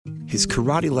his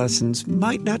karate lessons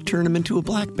might not turn him into a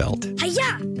black belt.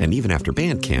 Hi-ya! And even after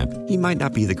band camp, he might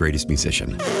not be the greatest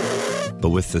musician.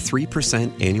 But with the 3%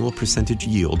 annual percentage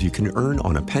yield you can earn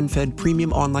on a PenFed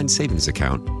premium online savings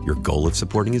account, your goal of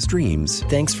supporting his dreams...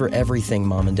 Thanks for everything,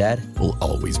 Mom and Dad. ...will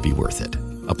always be worth it.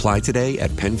 Apply today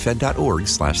at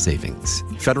PenFed.org/savings.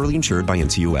 Federally insured by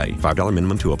NCUA. $5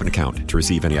 minimum to open account. To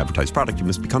receive any advertised product, you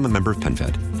must become a member of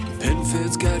PenFed.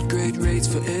 PenFed's got great rates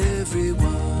for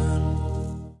everyone.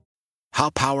 How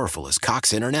powerful is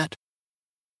Cox Internet?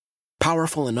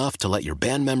 Powerful enough to let your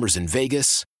band members in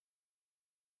Vegas,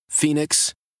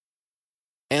 Phoenix,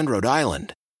 and Rhode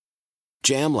Island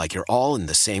jam like you're all in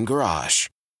the same garage.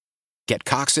 Get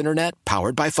Cox Internet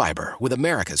powered by fiber with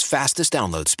America's fastest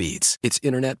download speeds. It's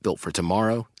internet built for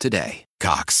tomorrow, today.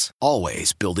 Cox,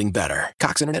 always building better.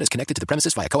 Cox Internet is connected to the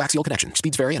premises via coaxial connection.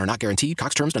 Speeds vary and are not guaranteed.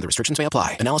 Cox terms and other restrictions may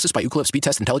apply. Analysis by Ookla Speed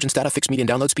Test Intelligence Data. Fixed median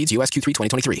download speeds. US Q3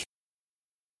 2023.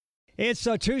 It's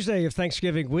Tuesday of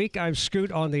Thanksgiving week. I'm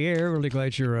Scoot on the air. Really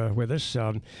glad you're with us.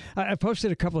 I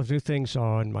posted a couple of new things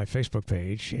on my Facebook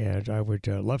page, and I would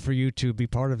love for you to be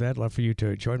part of that. Love for you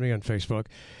to join me on Facebook.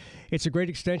 It's a great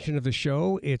extension of the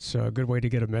show. It's a good way to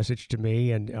get a message to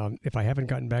me. And if I haven't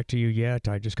gotten back to you yet,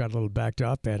 I just got a little backed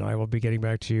up, and I will be getting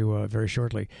back to you very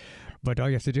shortly. But all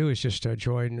you have to do is just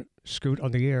join Scoot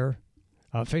on the Air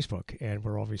Facebook, and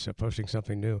we're always posting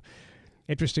something new.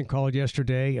 Interesting call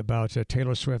yesterday about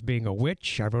Taylor Swift being a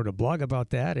witch. I wrote a blog about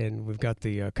that, and we've got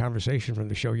the conversation from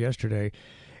the show yesterday.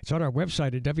 It's on our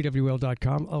website at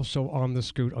WWL.com, also on the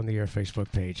Scoot on the Air Facebook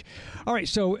page. All right,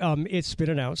 so it's been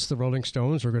announced the Rolling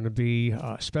Stones are going to be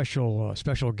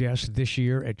special guests this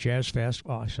year at Jazz Fest.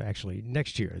 Well, actually,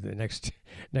 next year, the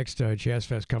next Jazz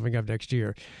Fest coming up next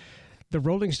year. The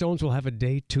Rolling Stones will have a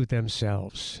day to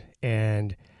themselves,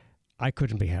 and I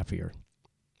couldn't be happier.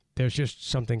 There's just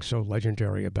something so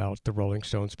legendary about the Rolling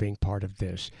Stones being part of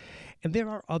this, and there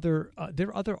are other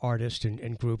artists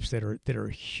and groups that are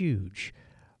huge,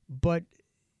 but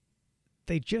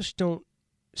they just don't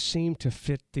seem to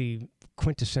fit the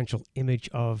quintessential image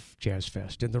of Jazz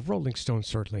Fest, and the Rolling Stones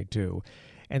certainly do.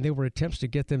 And there were attempts to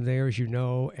get them there, as you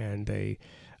know, and they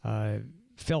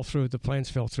fell through. The plans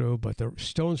fell through, but the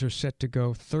Stones are set to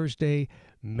go Thursday,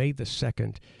 May the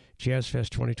 2nd. Jazz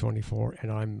Fest 2024,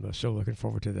 and I'm so looking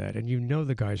forward to that. And you know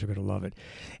the guys are going to love it.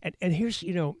 And here's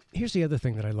the other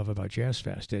thing that I love about Jazz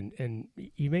Fest, and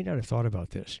you may not have thought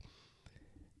about this,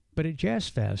 but at Jazz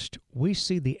Fest, we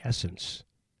see the essence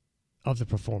of the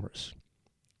performers.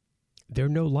 There are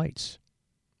no lights.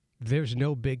 There's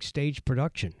no big stage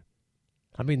production.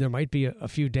 I mean, there might be a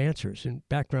few dancers and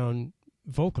background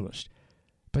vocalists,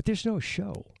 but there's no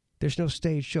show. There's no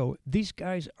stage show. These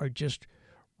guys are just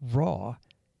raw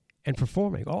and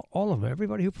performing, all of them,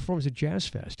 everybody who performs at Jazz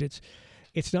Fest.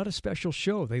 It's not a special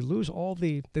show. They lose all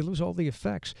the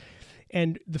effects.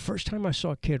 And the first time I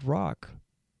saw Kid Rock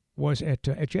was at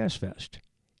Jazz Fest,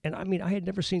 and I mean I had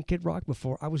never seen Kid Rock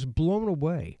before. I was blown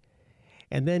away.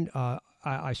 And then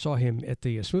I saw him at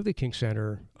the Smoothie King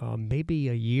Center maybe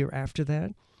a year after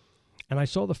that, and I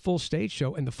saw the full stage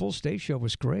show, and the full stage show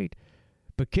was great.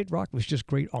 But Kid Rock was just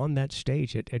great on that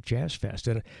stage at Jazz Fest,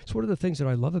 and it's one of the things that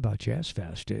I love about Jazz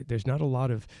Fest. There's not a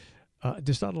lot of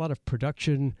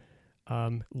production,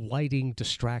 lighting,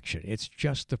 distraction. It's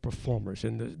just the performers,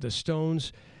 and the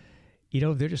Stones.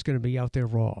 They're just going to be out there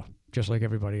raw, just like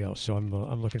everybody else. So I'm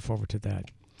looking forward to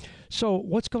that. So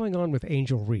what's going on with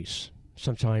Angel Reese,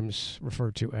 sometimes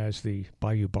referred to as the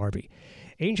Bayou Barbie?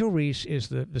 Angel Reese is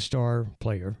the star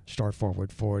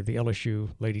forward for the LSU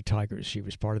Lady Tigers. She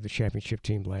was part of the championship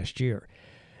team last year.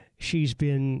 She's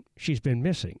been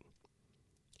missing,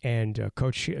 and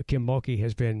Coach Kim Mulkey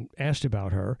has been asked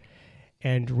about her.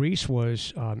 And Reese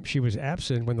was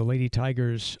absent when the Lady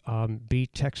Tigers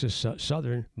beat Texas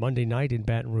Southern Monday night in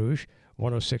Baton Rouge,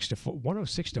 106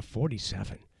 to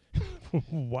 47.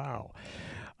 Wow.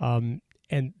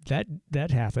 And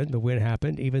that happened. The win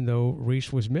happened, even though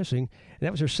Reese was missing. And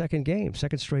that was her second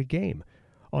straight game.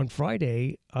 On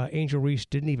Friday, Angel Reese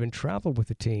didn't even travel with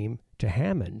the team to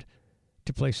Hammond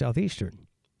to play Southeastern.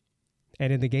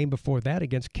 And in the game before that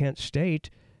against Kent State,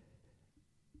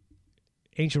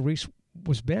 Angel Reese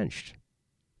was benched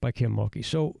by Kim Mulkey.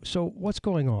 So what's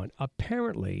going on?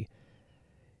 Apparently,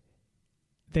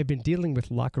 they've been dealing with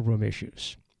locker room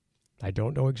issues. I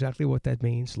don't know exactly what that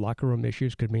means. Locker room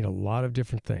issues could mean a lot of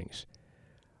different things.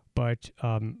 But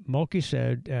Mulkey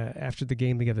said after the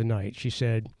game the other night, she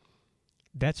said,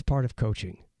 that's part of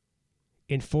coaching.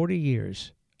 In 40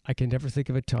 years, I can never think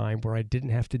of a time where I didn't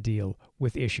have to deal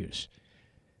with issues.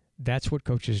 That's what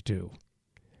coaches do.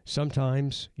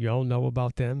 Sometimes you all know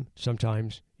about them.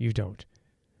 Sometimes you don't.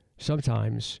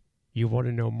 Sometimes you want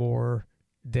to know more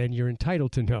then you're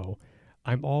entitled to know.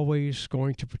 I'm always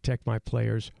going to protect my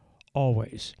players,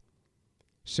 always.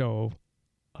 So,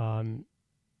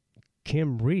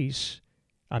 Angel Reese,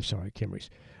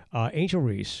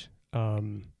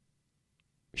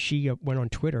 she went on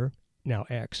Twitter, now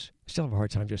X, still have a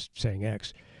hard time just saying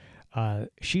X.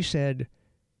 She said,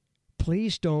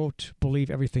 please don't believe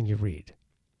everything you read.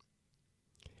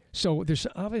 So there's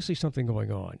obviously something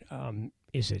going on.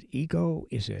 Is it ego?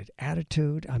 Is it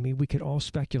attitude? I mean, we could all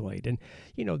speculate. And,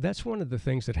 that's one of the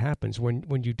things that happens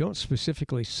when you don't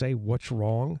specifically say what's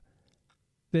wrong,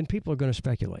 then people are going to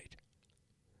speculate.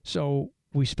 So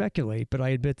we speculate, but I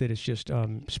admit that it's just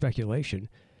speculation.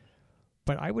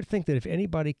 But I would think that if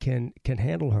anybody can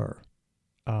handle her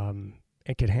and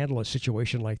can handle a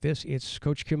situation like this, it's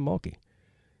Coach Kim Mulkey.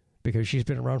 Because she's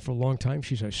been around for a long time.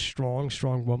 She's a strong,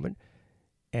 strong woman.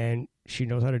 And she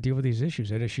knows how to deal with these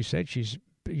issues. And as she said, she's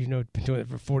been doing it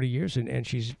for 40 years, and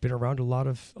she's been around a lot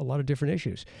of different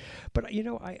issues. But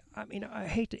I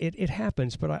hate it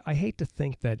happens, but I hate to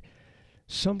think that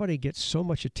somebody gets so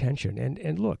much attention.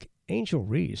 And look, Angel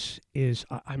Reese is,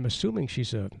 I'm assuming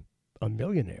she's a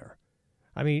millionaire.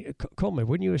 I mean, Coleman,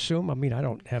 wouldn't you assume? I mean, I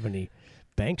don't have any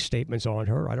bank statements on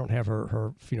her. I don't have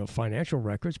her financial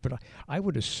records, but I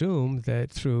would assume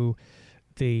that through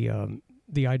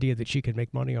the idea that she could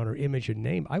make money on her image and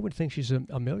name, I would think she's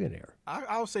a millionaire.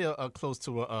 I would say close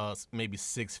to maybe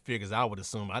six figures, I would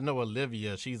assume. I know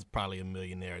Olivia, she's probably a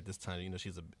millionaire at this time.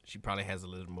 She probably has a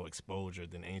little more exposure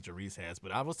than Angel Reese has.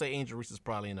 But I would say Angel Reese is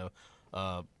probably in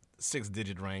a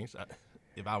six-digit range,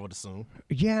 if I would assume.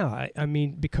 Yeah, I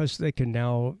mean, because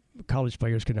college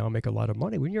players can now make a lot of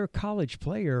money. When you're a college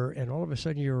player and all of a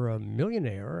sudden you're a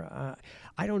millionaire,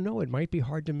 I don't know, it might be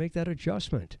hard to make that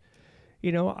adjustment.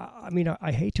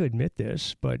 I hate to admit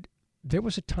this, but there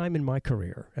was a time in my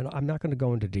career, and I'm not going to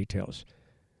go into details,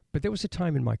 but there was a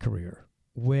time in my career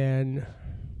when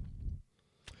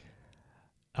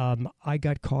I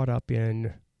got caught up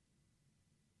in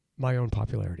my own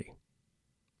popularity.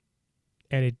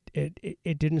 And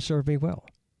it didn't serve me well.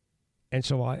 And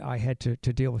so I had to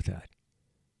deal with that.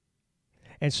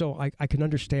 And so I can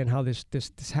understand how this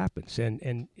happens.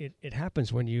 And it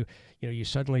happens when you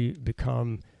suddenly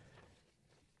become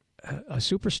a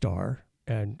superstar,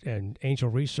 and Angel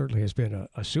Reese certainly has been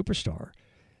a superstar.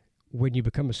 When you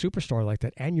become a superstar like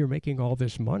that and you're making all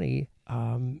this money,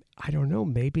 I don't know,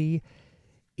 maybe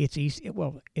it's easy.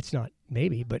 Well, it's not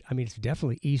maybe, but I mean, it's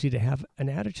definitely easy to have an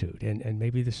attitude. And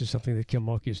maybe this is something that Kim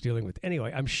Mulkey is dealing with.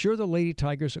 Anyway, I'm sure the Lady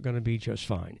Tigers are going to be just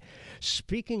fine.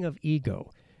 Speaking of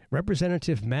ego,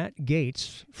 Representative Matt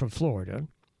Gaetz from Florida,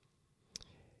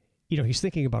 he's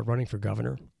thinking about running for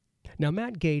governor. Now,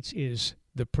 Matt Gaetz is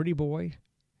the pretty boy.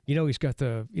 He's got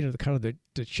the kind of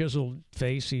the chiseled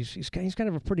face. He's kind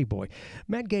of a pretty boy.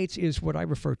 Matt Gaetz is what I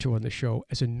refer to on the show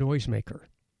as a noisemaker.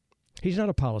 He's not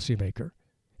a policymaker.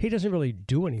 He doesn't really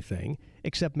do anything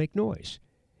except make noise.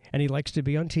 And he likes to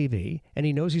be on TV, and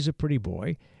he knows he's a pretty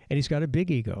boy, and he's got a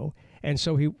big ego, and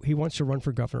so he wants to run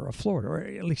for governor of Florida, or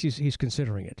at least he's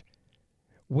considering it.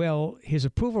 Well, his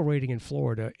approval rating in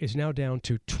Florida is now down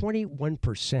to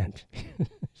 21%.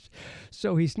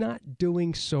 So he's not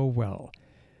doing so well.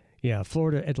 Yeah,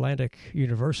 Florida Atlantic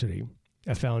University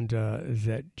found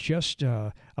that just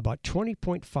about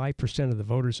 20.5% of the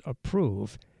voters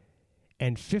approve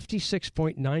and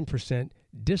 56.9%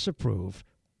 disapprove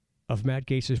of Matt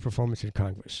Gaetz's performance in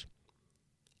Congress.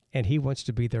 And he wants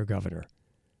to be their governor.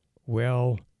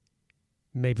 Well,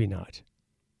 maybe not.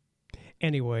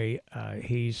 Anyway,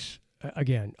 he's,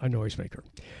 again, a noisemaker.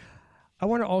 I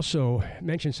want to also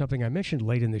mention something I mentioned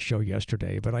late in the show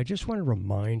yesterday, but I just want to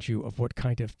remind you of what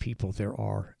kind of people there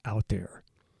are out there.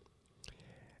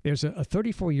 There's a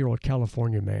 34-year-old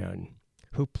California man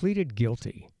who pleaded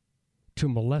guilty to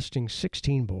molesting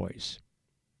 16 boys.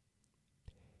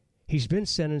 He's been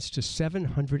sentenced to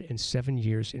 707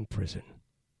 years in prison.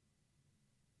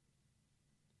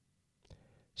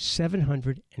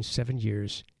 707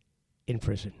 years in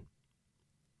prison.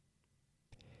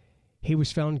 He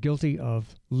was found guilty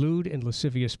of lewd and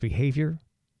lascivious behavior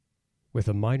with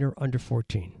a minor under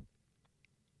 14.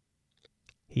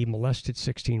 He molested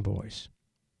 16 boys.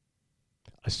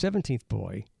 A 17th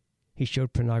boy he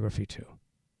showed pornography to.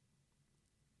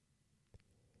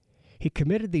 He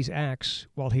committed these acts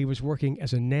while he was working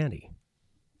as a nanny.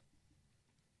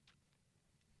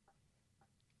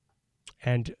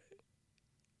 And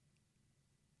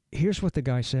here's what the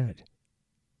guy said.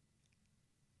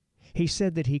 He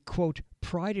said that he, quote,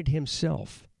 prided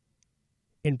himself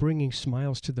in bringing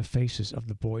smiles to the faces of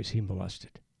the boys he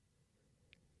molested.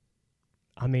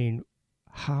 I mean,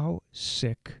 how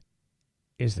sick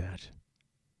is that?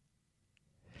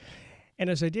 And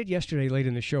as I did yesterday late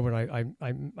in the show when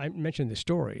I mentioned the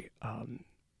story,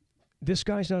 this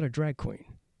guy's not a drag queen.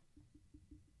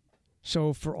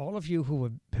 So for all of you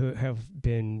who have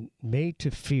been made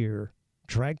to fear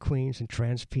drag queens and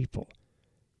trans people,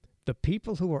 the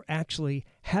people who are actually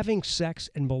having sex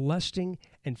and molesting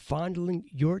and fondling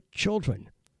your children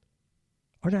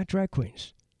are not drag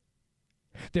queens.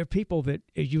 They're people that,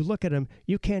 as you look at them,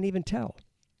 you can't even tell.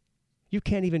 You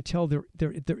can't even tell they're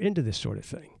into this sort of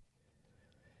thing.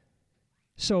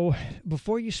 So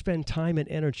before you spend time and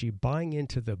energy buying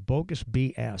into the bogus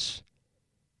BS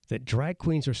that drag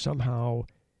queens are somehow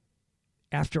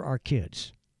after our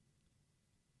kids,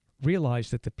 realize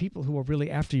that the people who are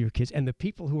really after your kids and the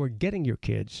people who are getting your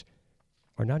kids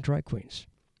are not drag queens.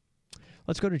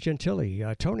 Let's go to Gentilly.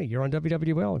 Tony, you're on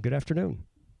WWL. Good afternoon.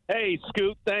 Hey,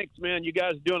 Scoot. Thanks, man. You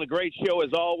guys are doing a great show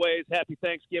as always. Happy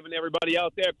Thanksgiving, everybody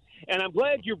out there. And I'm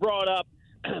glad you brought up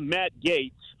Matt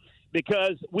Gaetz,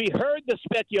 because we heard the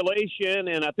speculation,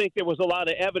 and I think there was a lot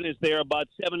of evidence there about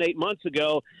 7-8 months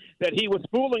ago that he was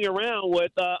fooling around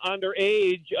with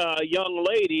underage young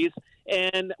ladies,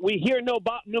 and we hear no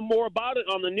more about it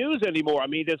on the news anymore. I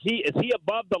mean, is he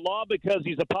above the law because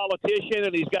he's a politician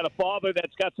and he's got a father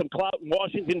that's got some clout in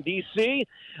Washington, D.C.?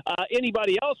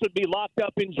 Anybody else would be locked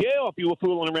up in jail if you were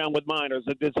fooling around with minors.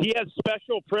 Does he have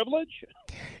special privilege?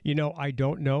 You know, I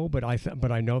don't know, but I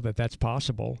know that that's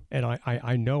possible, and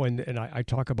I know, and I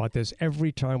talk about this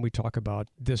every time we talk about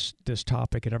this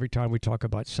topic, and every time we talk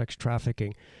about sex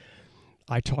trafficking.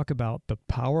 I talk about the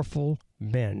powerful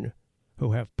men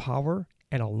who have power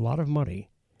and a lot of money,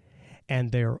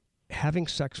 and they're having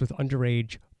sex with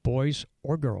underage boys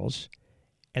or girls,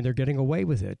 and they're getting away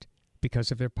with it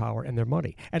because of their power and their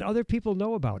money. And other people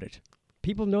know about it.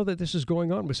 People know that this is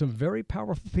going on with some very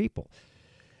powerful people,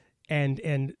 and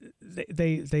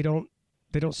they don't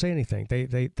say anything.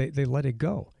 They let it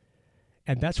go,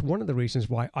 and that's one of the reasons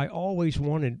why I always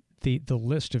wanted the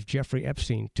list of Jeffrey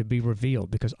Epstein to be revealed,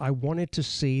 because I wanted to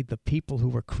see the people who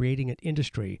were creating an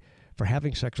industry for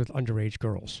having sex with underage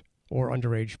girls or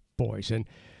underage boys. And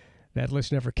that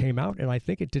list never came out, and I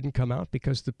think it didn't come out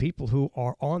because the people who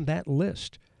are on that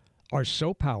list are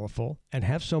so powerful and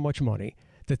have so much money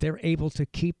that they're able to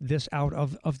keep this out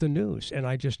of the news. And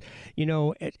I just,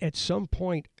 at some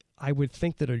point, I would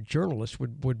think that a journalist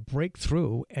would break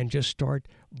through and just start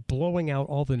blowing out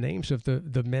all the names of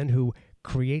the men who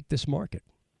create this market.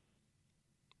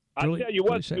 I'll tell you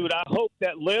what, dude, I hope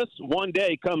that list one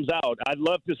day comes out. I'd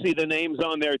love to see the names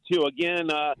on there, too. Again,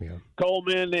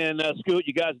 Coleman and Scoot,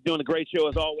 you guys are doing a great show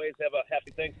as always. Have a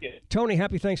happy Thanksgiving. Tony,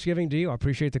 happy Thanksgiving to you. I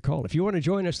appreciate the call. If you want to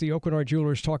join us, the Oakenard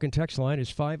Jewelers Talk and Text line is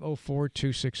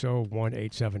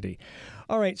 504-260-1870.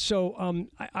 All right, so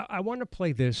I want to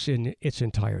play this in its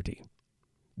entirety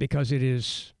because it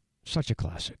is such a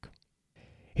classic.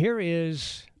 Here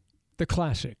is the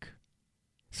classic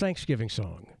Thanksgiving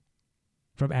song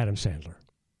from Adam Sandler.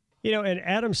 And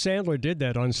Adam Sandler did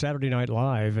that on Saturday Night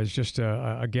Live as just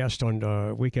a guest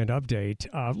on Weekend Update.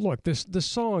 Look, the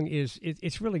song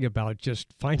it's really about just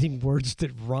finding words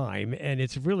that rhyme, and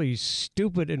it's really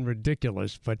stupid and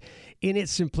ridiculous, but in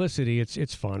its simplicity,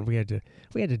 it's fun. We had to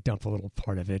dump a little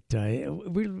part of it.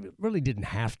 We really didn't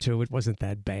have to. It wasn't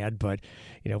that bad, but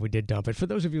we did dump it. For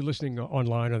those of you listening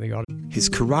online on the audio,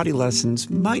 His karate lessons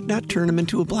might not turn him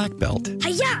into a black belt.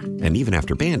 Hi-ya! And even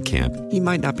after band camp, he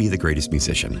might not be the greatest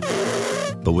musician.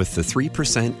 But with the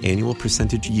 3% annual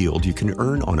percentage yield you can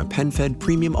earn on a PenFed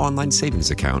premium online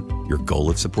savings account, your goal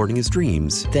of supporting his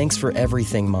dreams Thanks for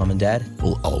everything, Mom and Dad.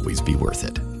 will always be worth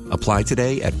it. Apply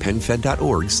today at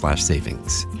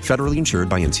PenFed.org/savings. Federally insured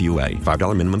by NCUA.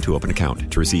 $5 minimum to open account.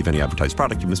 To receive any advertised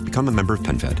product, you must become a member of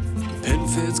PenFed.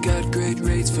 PenFed's got great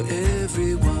rates for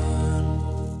everyone.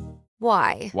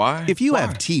 Why? Why? If you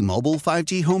have T-Mobile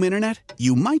 5G home internet,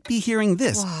 you might be hearing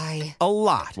this Why? a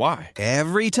lot. Why?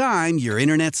 Every time your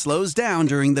internet slows down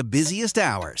during the busiest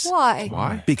hours. Why?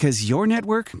 Why? Because your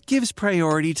network gives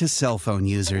priority to cell phone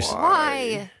users.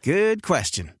 Why? Good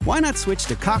question. Why not switch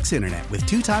to Cox Internet with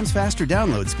 2 times faster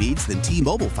download speeds than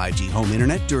T-Mobile 5G home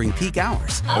internet during peak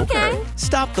hours? Okay.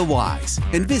 Stop the whys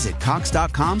and visit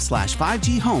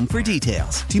cox.com/5G home for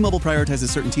details. T-Mobile prioritizes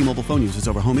certain T-Mobile phone users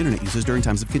over home internet users during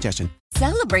times of congestion.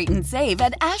 Celebrate and save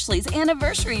at Ashley's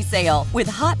Anniversary Sale. With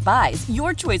Hot Buys,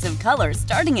 your choice of colors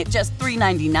starting at just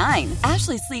 $3.99.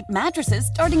 Ashley Sleep mattresses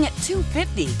starting at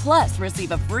 $2.50. Plus,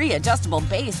 receive a free adjustable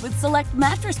base with select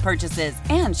mattress purchases.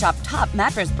 And shop top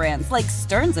mattress brands like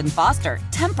Stearns & Foster,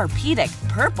 Tempur-Pedic,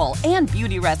 Purple, and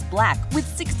Beautyrest Black with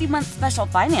 60-month special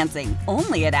financing.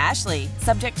 Only at Ashley.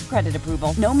 Subject to credit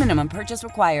approval. No minimum purchase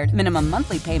required. Minimum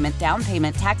monthly payment, down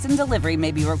payment, tax, and delivery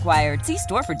may be required. See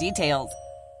store for details.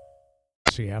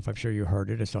 app. I'm sure you heard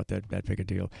it. It's not that big a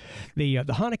deal. The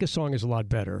Hanukkah song is a lot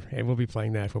better, and we'll be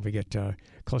playing that when we get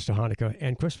close to Hanukkah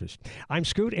and Christmas. I'm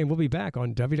Scoot, and we'll be back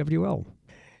on WWL.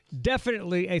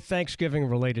 Definitely a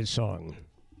Thanksgiving-related song.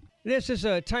 This is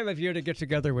a time of year to get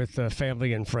together with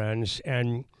family and friends,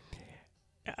 and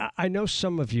I know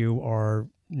some of you are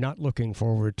not looking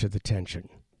forward to the tension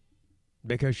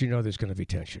because you know there's going to be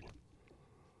tension.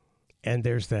 And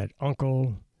there's that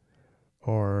uncle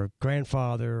or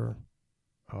grandfather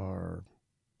or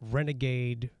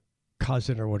renegade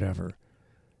cousin or whatever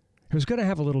who's going to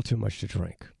have a little too much to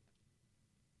drink.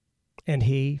 And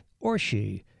he or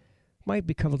she might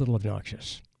become a little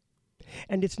obnoxious.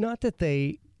 And it's not that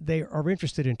they are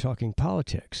interested in talking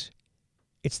politics.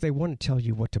 It's they want to tell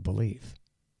you what to believe.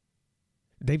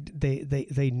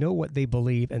 They know what they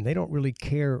believe, and they don't really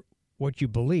care what you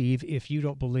believe if you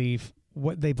don't believe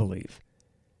what they believe.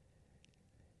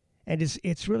 And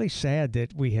it's really sad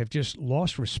that we have just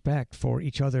lost respect for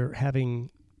each other having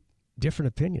different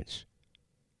opinions.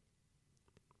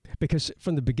 Because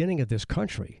from the beginning of this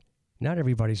country, not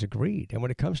everybody's agreed. And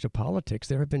when it comes to politics,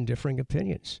 there have been differing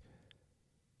opinions.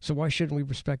 So why shouldn't we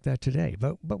respect that today?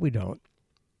 But we don't.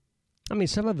 I mean,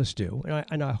 some of us do,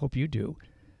 and I hope you do.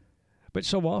 But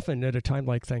so often at a time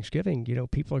like Thanksgiving, you know,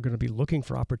 people are going to be looking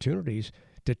for opportunities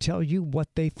to tell you what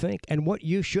they think and what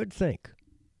you should think.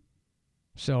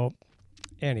 So,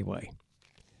 anyway,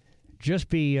 just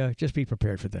be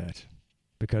prepared for that,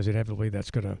 because inevitably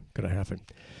that's going to happen.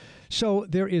 So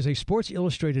there is a Sports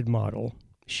Illustrated model.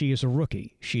 She is a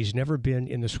rookie. She's never been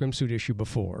in the swimsuit issue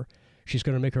before. She's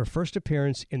going to make her first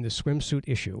appearance in the swimsuit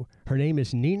issue. Her name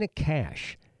is Nina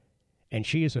Cash, and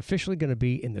she is officially going to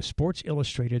be in the Sports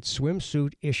Illustrated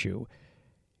Swimsuit issue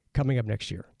coming up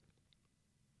next year.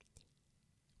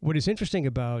 What is interesting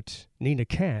about Nina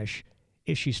Cash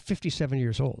is she's 57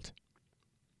 years old.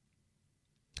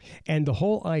 And the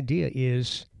whole idea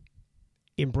is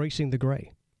embracing the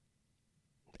gray.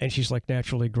 And she's like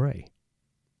naturally gray.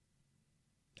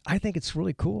 I think it's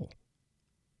really cool.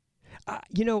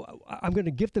 You know, I'm going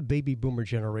to give the baby boomer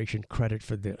generation credit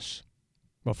for this.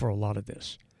 Well, for a lot of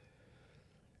this.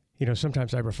 You know,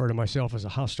 sometimes I refer to myself as a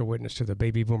hostile witness to the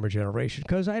baby boomer generation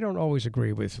because I don't always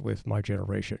agree with my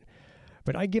generation.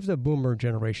 But I give the boomer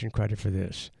generation credit for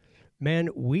this. Man,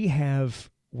 we have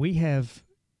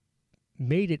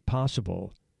made it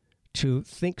possible to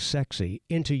think sexy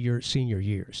into your senior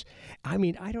years. I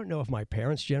mean, I don't know if my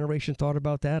parents' generation thought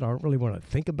about that. I don't really want to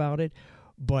think about it.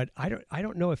 But I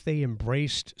don't know if they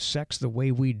embraced sex the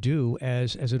way we do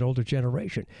as an older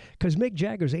generation. Because Mick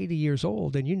Jagger's 80 years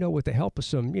old, and you know, with the help of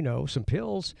some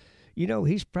pills, you know,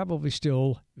 he's probably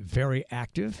still very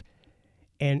active.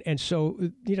 And so,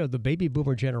 you know, the baby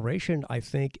boomer generation, I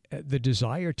think the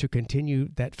desire to continue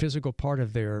that physical part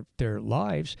of their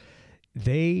lives,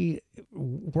 they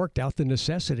worked out the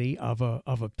necessity of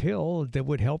a pill that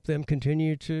would help them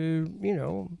continue to, you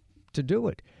know, to do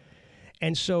it.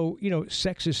 And so, you know,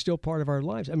 sex is still part of our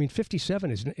lives. I mean,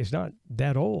 57 is not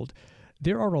that old.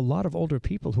 There are a lot of older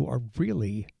people who are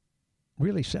really,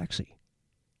 really sexy.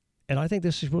 And I think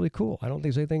this is really cool. I don't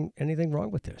think there's anything wrong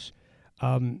with this.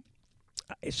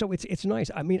 So it's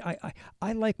nice. I mean,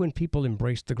 I like when people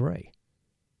embrace the gray.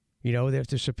 You know,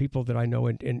 there's some people that I know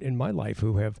in my life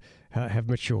who have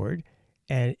matured,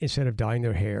 and instead of dyeing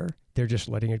their hair, they're just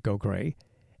letting it go gray.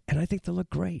 And I think they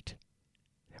look great.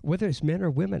 Whether it's men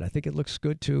or women, I think it looks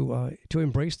good to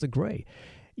embrace the gray.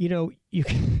 You know, you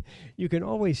can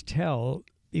always tell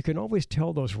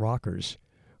those rockers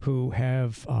who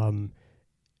have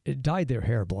dyed their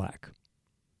hair black.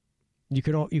 You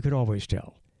can always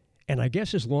tell. And I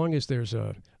guess as long as there's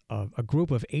a group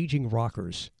of aging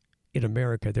rockers in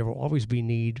America, there will always be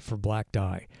need for black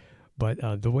dye. But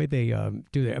the way they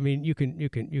do that, I mean, you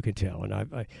can tell.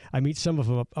 And I meet some of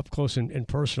them up close and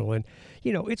personal, and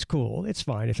you know, it's cool, it's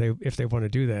fine if they want to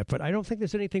do that. But I don't think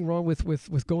there's anything wrong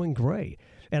with going gray.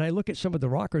 And I look at some of the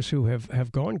rockers who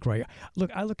have gone gray.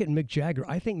 Look, I look at Mick Jagger.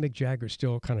 I think Mick Jagger's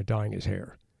still kind of dyeing his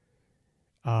hair.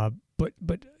 But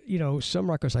you know, some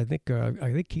rockers, I think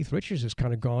Keith Richards has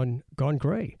kind of gone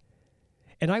gray.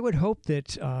 And I would hope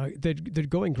that that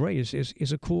going gray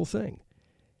is a cool thing,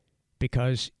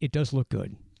 because it does look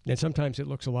good. And sometimes it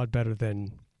looks a lot better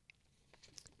than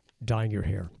dyeing your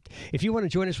hair. If you want to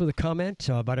join us with a comment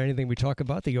about anything we talk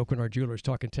about, the Oakland Art Jewelers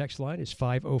Talk and Text line is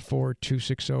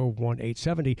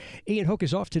 504-260-1870. Ian Hook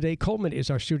is off today. Coleman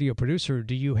is our studio producer.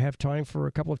 Do you have time for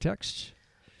a couple of texts?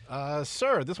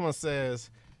 Sure. This one says,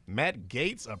 Matt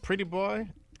Gaetz, a pretty boy?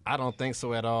 I don't think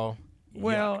so at all.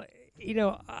 Well,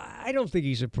 I don't think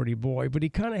he's a pretty boy, but he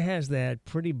kind of has that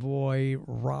pretty boy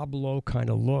Rob Lowe kind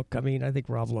of look. I mean, I think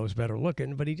Rob Lowe's better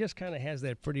looking, but he just kind of has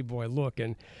that pretty boy look,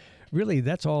 and really,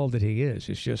 that's all that he is.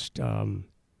 It's just a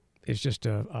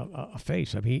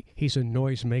face. I mean, he's a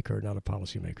noise maker, not a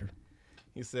policy maker.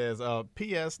 He says,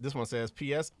 P.S., this one says,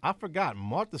 P.S., I forgot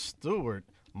Martha Stewart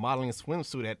modeling a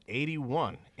swimsuit at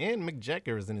 81, and Mick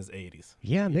Jagger is in his 80s.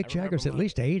 Yeah, Mick Jagger's at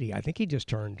least 80. I think he just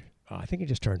turned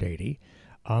 80.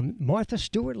 Martha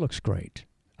Stewart looks great.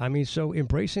 I mean, so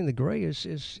embracing the gray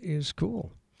is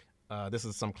cool. This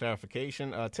is some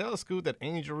clarification. Tell Scoot that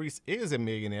Angel Reese is a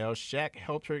millionaire. Shaq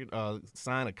helped her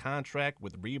sign a contract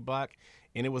with Reebok,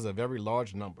 and it was a very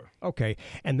large number. Okay,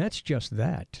 and that's just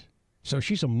that. So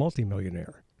she's a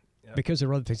multimillionaire because there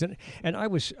are other things. And I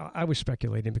was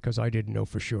speculating because I didn't know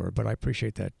for sure, but I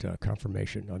appreciate that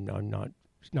confirmation. I'm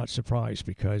not surprised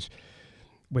because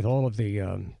with all of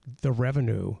the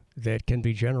revenue that can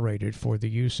be generated for the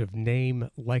use of name,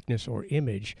 likeness, or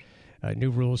image, new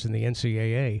rules in the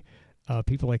NCAA,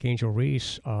 people like Angel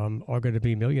Reese are going to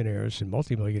be millionaires and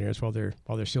multimillionaires while they're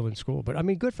still in school. But I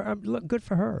mean, good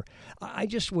for her. I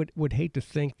just would hate to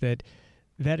think that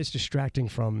is distracting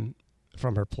from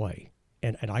her play,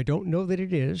 and I don't know that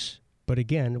it is. But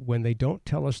again, when they don't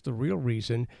tell us the real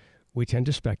reason, we tend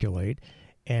to speculate.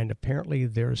 And apparently,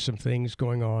 there's some things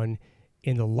going on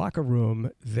in the locker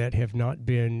room that have not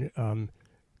been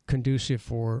conducive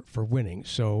for winning.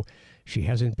 So she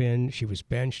was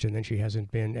benched, and then she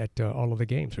hasn't been at all of the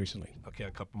games recently. Okay,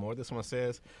 a couple more. This one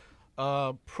says,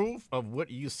 proof of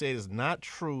what you said is not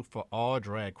true for all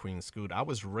drag queens, Scoot. I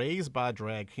was raised by a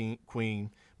drag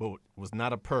queen, but was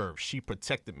not a perv. She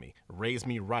protected me, raised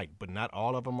me right, but not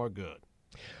all of them are good.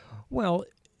 Well,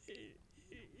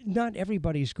 not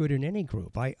everybody's good in any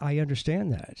group. I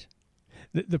understand that.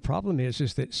 The problem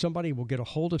is that somebody will get a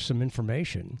hold of some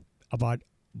information about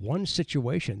one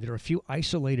situation. There are a few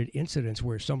isolated incidents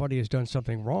where somebody has done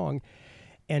something wrong,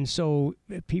 and so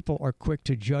people are quick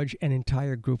to judge an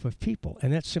entire group of people,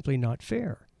 and that's simply not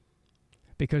fair.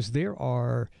 Because there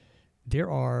are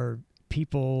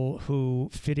people who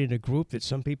fit in a group that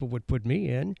some people would put me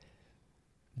in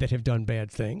that have done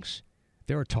bad things.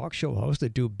 There are talk show hosts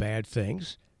that do bad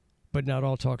things, but not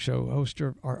all talk show hosts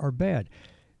are bad.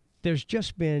 There's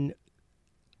just been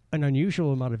an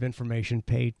unusual amount of information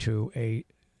paid to a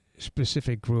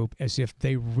specific group as if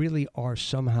they really are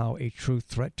somehow a true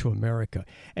threat to America,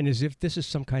 and as if this is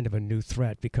some kind of a new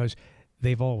threat because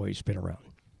they've always been around.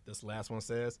 This last one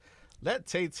says, let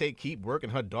Tay-Tay keep working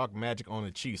her dark magic on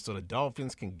the Chiefs so the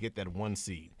Dolphins can get that 1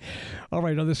 seed. All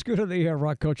right, on the Scoot of the Air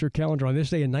Rock Culture calendar on this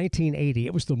day in 1980,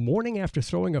 it was the morning after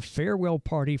throwing a farewell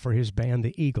party for his band,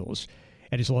 the Eagles.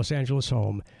 At his Los Angeles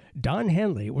home, Don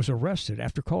Henley was arrested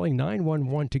after calling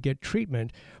 911 to get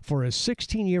treatment for a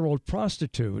 16-year-old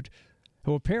prostitute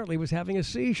who apparently was having a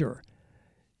seizure.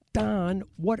 Don,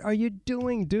 what are you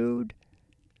doing, dude?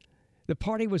 The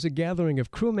party was a gathering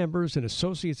of crew members and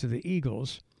associates of the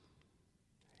Eagles.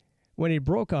 When it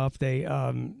broke up,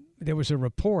 there was a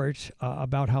report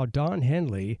about how Don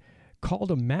Henley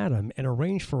called a madam and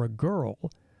arranged for a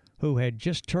girl who had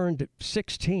just turned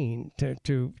 16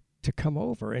 to come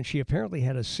over, and she apparently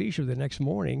had a seizure the next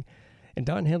morning, and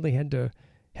Don Henley had to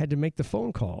make the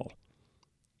phone call.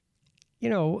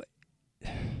 I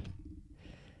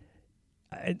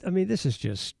mean, this is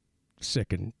just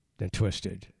sick and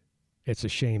twisted. It's a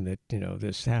shame that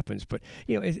this happens, but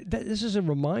this is a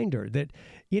reminder that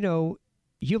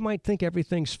you might think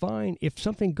everything's fine. If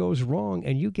something goes wrong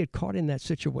and you get caught in that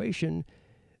situation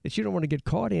that you don't want to get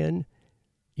caught in,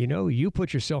 you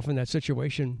put yourself in that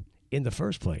situation in the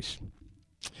first place.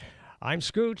 I'm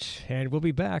Scoot, and we'll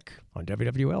be back on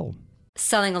WWL.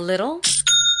 Selling a little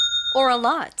or a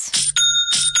lot?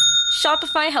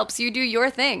 Shopify helps you do your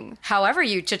thing, however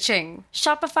you cha-ching.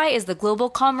 Shopify is the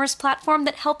global commerce platform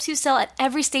that helps you sell at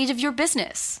every stage of your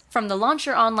business. From the launch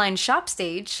your online shop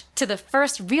stage, to the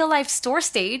first real-life store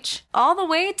stage, all the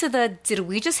way to the did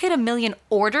we just hit 1 million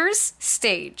orders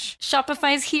stage.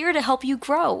 Shopify's here to help you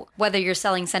grow. Whether you're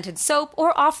selling scented soap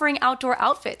or offering outdoor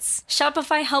outfits,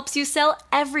 Shopify helps you sell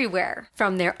everywhere.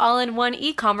 From their all-in-one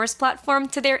e-commerce platform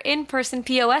to their in-person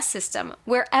POS system,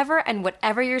 wherever and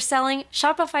whatever you're selling,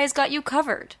 Shopify's got you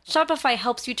covered. Shopify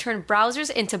helps you turn browsers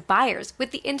into buyers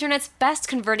with the internet's best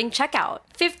converting checkout.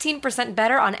 15%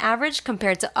 better on average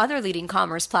compared to other leading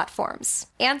commerce platforms.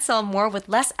 And sell more with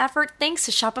less effort thanks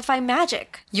to Shopify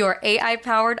Magic, your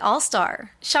AI-powered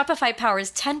all-star. Shopify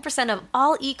powers 10% of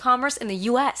all e-commerce in the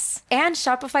U.S. And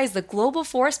Shopify is the global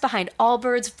force behind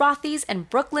Allbirds, Rothy's, and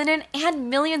Brooklinen, and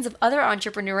millions of other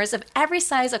entrepreneurs of every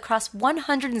size across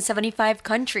 175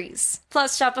 countries.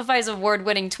 Plus, Shopify's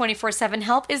award-winning 24/7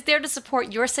 help is there to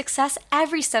support your success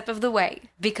every step of the way.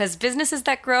 Because businesses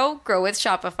that grow with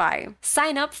Shopify.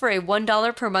 Sign up for a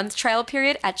 $1 per month trial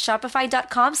period at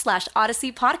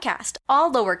shopify.com/Odyssey Podcast, all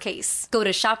lowercase. Go to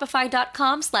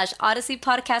shopify.com/Odyssey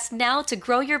Podcast now to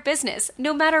grow your business,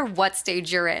 no matter what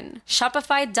stage you're in.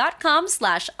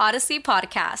 Shopify.com/Odyssey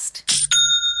Podcast.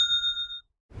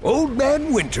 Old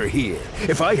Man Winter here.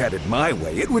 If I had it my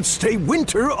way, it would stay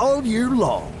winter all year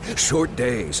long. Short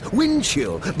days, wind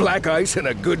chill, black ice, and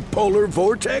a good polar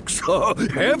vortex. Oh,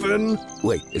 heaven.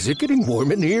 Wait, is it getting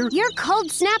warm in here? Your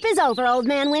cold snap is over, Old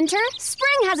Man Winter.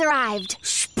 Spring has arrived.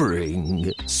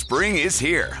 Spring. Spring is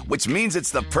here, which means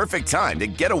it's the perfect time to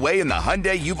get away in the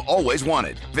Hyundai you've always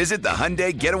wanted. Visit the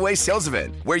Hyundai Getaway Sales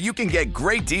Event, where you can get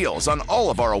great deals on all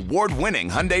of our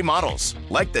award-winning Hyundai models,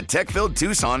 like the tech-filled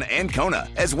Tucson and Kona,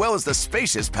 as well as the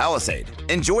spacious Palisade.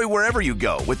 Enjoy wherever you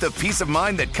go with the peace of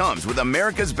mind that comes with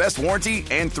America's best warranty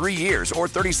and 3 years or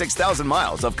 36,000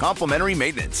 miles of complimentary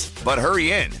maintenance. But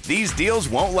hurry in, these deals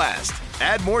won't last.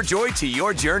 Add more joy to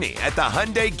your journey at the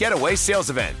Hyundai Getaway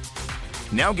Sales Event.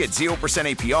 Now get 0%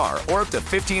 APR or up to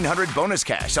 $1,500 bonus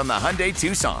cash on the Hyundai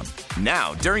Tucson.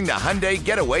 Now, during the Hyundai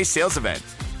Getaway Sales Event.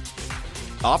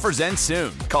 Offers end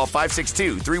soon. Call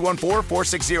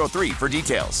 562-314-4603 for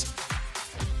details.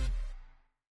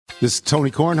 This is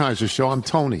Tony Kornheiser's show. I'm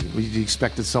Tony. You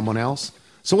expected someone else?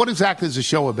 So what exactly is the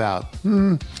show about?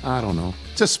 I don't know.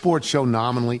 It's a sports show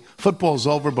nominally. Football's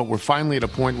over, but we're finally at a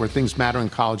point where things matter in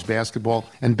college basketball,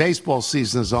 and baseball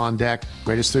season is on deck.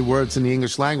 Greatest 3 words in the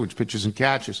English language, pitchers and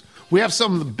catchers. We have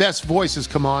some of the best voices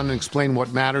come on and explain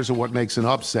what matters or what makes an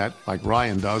upset, like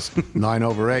Ryan does,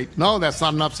 9/8. No, that's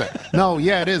not an upset. No,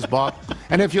 yeah, it is, Bob.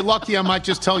 And if you're lucky, I might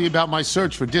just tell you about my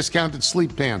search for discounted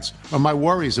sleep pants or my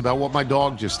worries about what my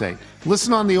dog just ate.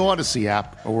 Listen on the Odyssey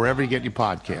app or wherever you get your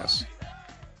podcasts.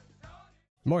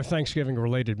 More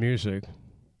Thanksgiving-related music. The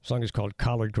song is called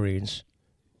Collard Greens.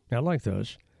 I like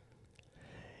those.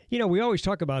 You know, we always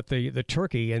talk about the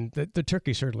turkey, and the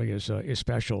turkey certainly is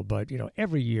special, but, you know,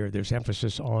 every year there's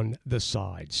emphasis on the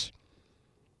sides.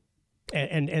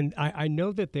 And I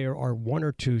know that there are 1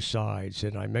 or 2 sides,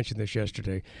 and I mentioned this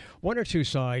yesterday, 1 or 2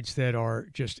 sides that are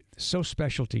just so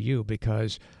special to you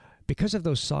because of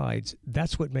those sides,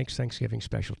 that's what makes Thanksgiving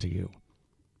special to you.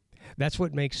 That's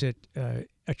what makes it a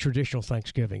traditional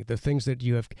Thanksgiving, the things that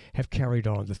you have carried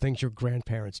on, the things your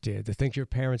grandparents did, the things your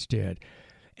parents did.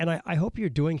 And I hope you're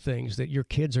doing things that your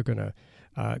kids are going to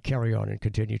carry on and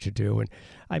continue to do. And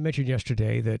I mentioned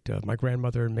yesterday that my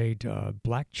grandmother made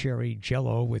black cherry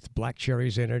Jell-O with black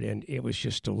cherries in it, and it was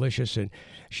just delicious. And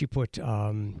she put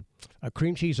a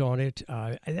cream cheese on it.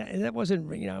 And that wasn't,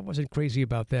 I wasn't crazy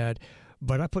about that.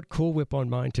 But I put Cool Whip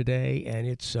on mine today, and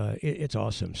it's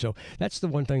awesome. So that's the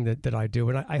one thing that I do,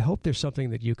 and I hope there's something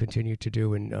that you continue to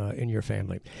do in your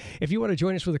family. If you want to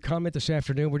join us with a comment this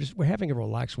afternoon, we're having a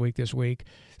relaxed week this week,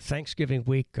 Thanksgiving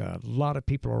week. A lot of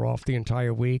people are off the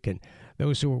entire week, and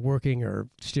those who are working are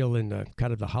still in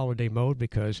kind of the holiday mode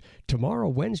because tomorrow,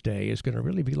 Wednesday, is going to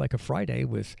really be like a Friday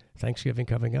with Thanksgiving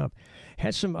coming up.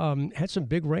 Had some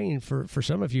big rain for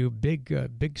some of you.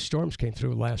 Big storms came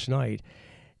through last night.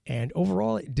 And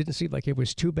overall, it didn't seem like it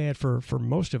was too bad for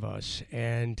most of us.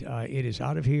 And it is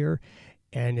out of here,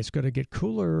 and it's going to get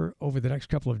cooler over the next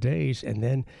couple of days. And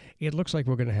then it looks like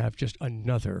we're going to have just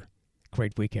another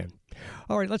great weekend.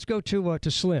 All right, let's go to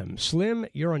Slim. Slim,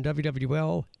 you're on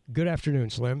WWL. Good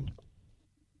afternoon, Slim.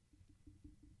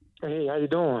 Hey, how you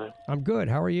doing? I'm good.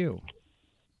 How are you?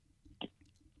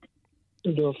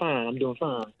 I'm doing fine.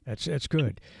 That's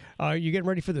good. You getting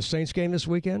ready for the Saints game this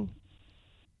weekend?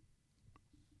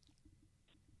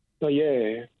 Oh,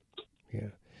 yeah. Yeah.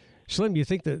 Slim, you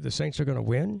think the Saints are going to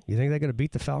win? You think they're going to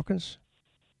beat the Falcons?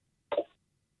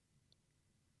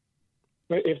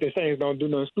 If the Saints don't do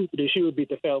nothing stupid, they should beat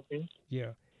the Falcons.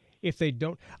 Yeah. If they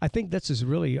don't, I think this is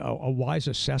really a wise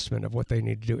assessment of what they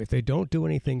need to do. If they don't do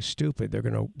anything stupid, they're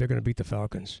going to beat the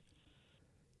Falcons.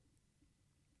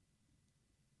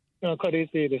 No, because they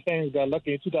said the Saints got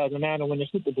lucky in 2009 to win the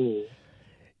Super Bowl.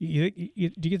 Do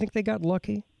you think they got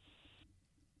lucky?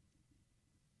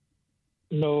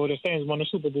 No, the Saints won the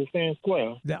Super Bowl fair and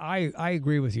square. I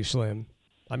agree with you, Slim.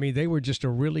 I mean, they were just a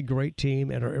really great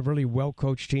team and a really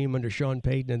well-coached team under Sean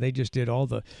Payton, and they just did all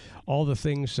the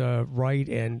things right,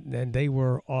 and they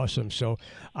were awesome. So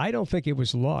I don't think it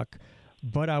was luck.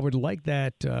 but I would like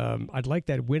that. I'd like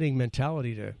that winning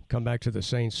mentality to come back to the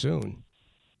Saints soon.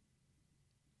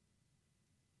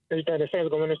 You think the Saints are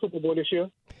going to win the Super Bowl this year?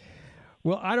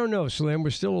 Well, I don't know, Slim.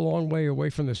 We're still a long way away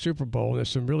from the Super Bowl. There's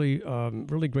some really,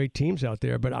 really great teams out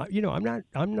there, but I'm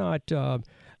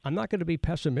not going to be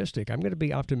pessimistic. I'm going to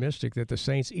be optimistic that the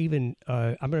Saints I'm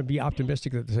going to be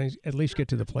optimistic that the Saints at least get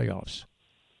to the playoffs.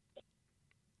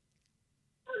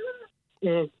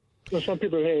 Well, some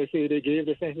people have said they gave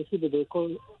the Saints the Super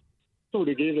Bowl. So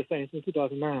they gave the Saints in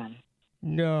 2009.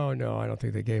 No, I don't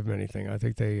think they gave them anything. I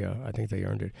think they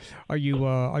earned it. Are you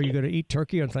going to eat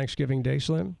turkey on Thanksgiving Day,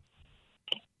 Slim?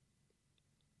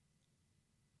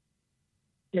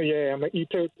 Yeah, I'm going to eat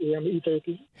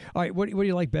turkey. All right, what do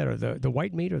you like better, the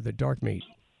white meat or the dark meat?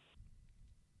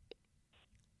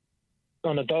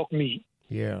 On the dark meat.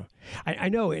 Yeah, I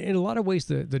know. In a lot of ways,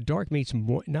 the dark meat's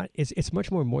it's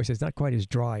much more moist. It's not quite as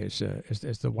dry as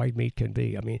the white meat can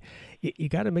be. I mean, you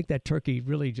got to make that turkey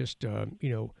really just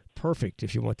perfect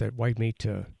if you want that white meat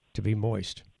to be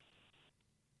moist.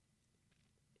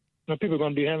 People are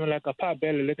going to be having like a pot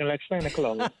belly looking like Santa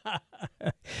Claus.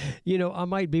 I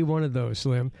might be one of those,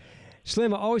 Slim.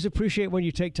 Slim, I always appreciate when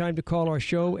you take time to call our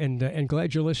show, and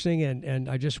glad you're listening. And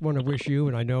I just want to wish you,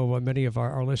 and I know many of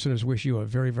our listeners wish you a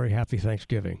very, very happy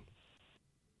Thanksgiving.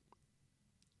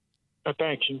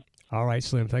 Thank you. All right,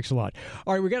 Slim, thanks a lot.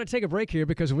 All right, we've got to take a break here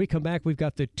because when we come back, we've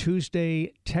got the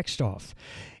Tuesday text off.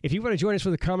 If you want to join us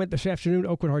with a comment this afternoon,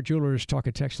 Oakland Heart Jewelers talk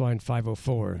at text line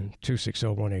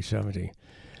 504-260-1870.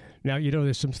 Now,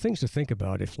 there's some things to think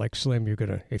about. If, like Slim,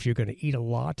 if you're gonna eat a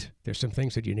lot, there's some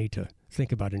things that you need to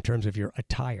think about in terms of your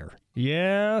attire.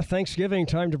 Yeah, Thanksgiving,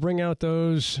 time to bring out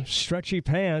those stretchy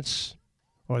pants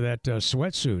or that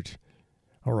sweatsuit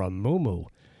or a muumuu.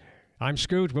 I'm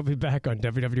Scoot. We'll be back on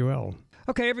WWL.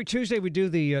 Okay, every Tuesday we do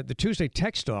the Tuesday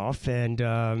text off, and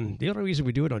the only reason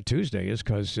we do it on Tuesday is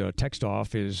because text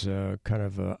off is kind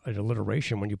of an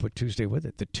alliteration when you put Tuesday with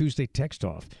it. The Tuesday text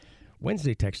off.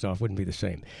 Wednesday text off wouldn't be the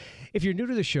same. If you're new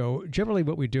to the show, generally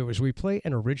what we do is we play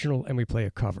an original and we play a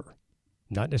cover.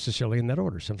 Not necessarily in that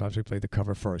order. Sometimes we play the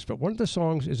cover first. But one of the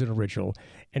songs is an original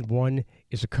and one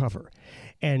is a cover.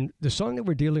 And the song that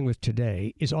we're dealing with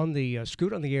today is on the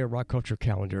Scoot on the Air Rock Culture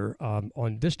calendar.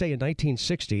 On this day in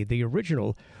 1960, the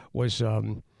original was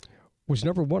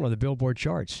number one on the Billboard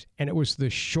charts. And it was the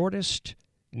shortest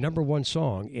number one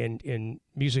song in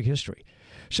music history.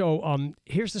 So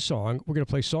here's the song. We're going to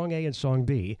play song A and song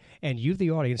B, and you,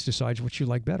 the audience, decides what you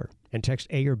like better. And text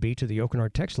A or B to the Oakland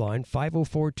Heart text line,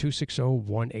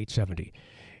 504-260-1870.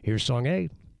 Here's song A.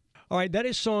 All right, that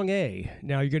is song A.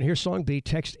 Now, you're going to hear song B.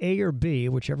 Text A or B,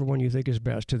 whichever one you think is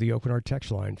best, to the Oakland Heart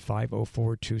text line,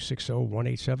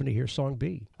 504-260-1870. Here's song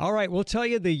B. All right, we'll tell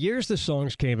you the years the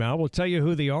songs came out. We'll tell you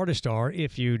who the artists are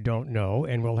if you don't know,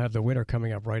 and we'll have the winner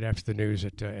coming up right after the news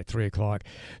at 3 o'clock.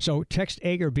 So text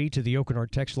A or B to the Oakland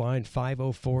Heart text line,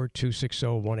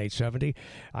 504-260-1870.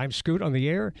 I'm Scoot on the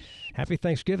air. Happy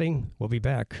Thanksgiving. We'll be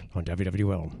back on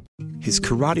WWL. His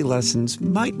karate lessons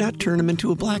might not turn him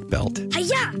into a black belt.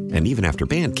 Hi-ya! And even after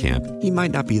band camp, he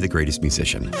might not be the greatest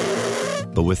musician.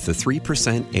 But with the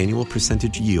 3% annual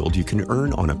percentage yield you can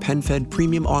earn on a PenFed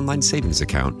premium online savings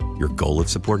account, your goal of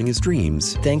supporting his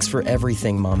dreams... Thanks for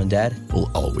everything, Mom and Dad. ...will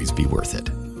always be worth it.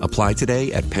 Apply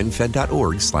today at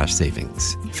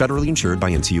PenFed.org/savings. Federally insured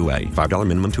by NCUA. $5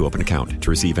 minimum to open account.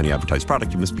 To receive any advertised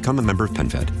product, you must become a member of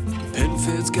PenFed.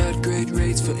 PenFed's got great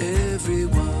rates for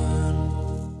everyone.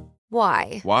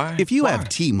 Why? Why? If you have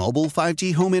T-Mobile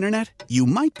 5G home internet, you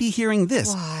might be hearing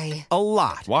this Why? a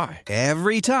lot. Why?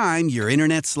 Every time your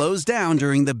internet slows down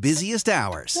during the busiest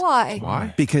hours. Why?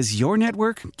 Why? Because your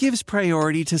network gives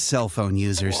priority to cell phone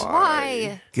users.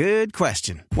 Why? Good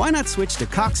question. Why not switch to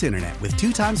Cox Internet with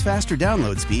 2 times faster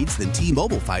download speeds than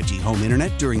T-Mobile 5G home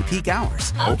internet during peak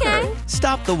hours? Okay.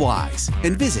 Stop the whys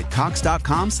and visit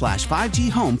cox.com/5G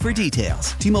home for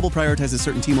details. T-Mobile prioritizes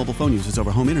certain T-Mobile phone users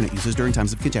over home internet users during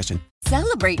times of congestion.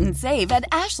 Celebrate and save at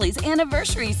Ashley's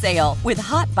Anniversary Sale. With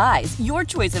Hot Buys, your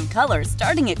choice of colors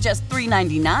starting at just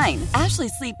 $3.99. Ashley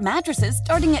Sleep mattresses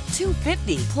starting at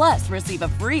 $2.50. Plus, receive a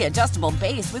free adjustable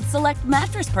base with select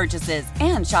mattress purchases.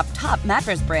 And shop top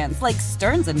mattress brands like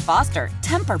Stearns & Foster,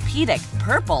 Tempur-Pedic,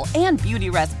 Purple, and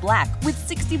Beautyrest Black with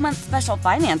 60-month special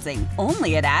financing.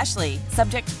 Only at Ashley.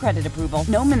 Subject to credit approval.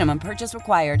 No minimum purchase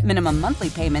required. Minimum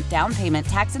monthly payment, down payment,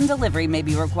 tax, and delivery may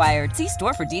be required. See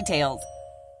store for details.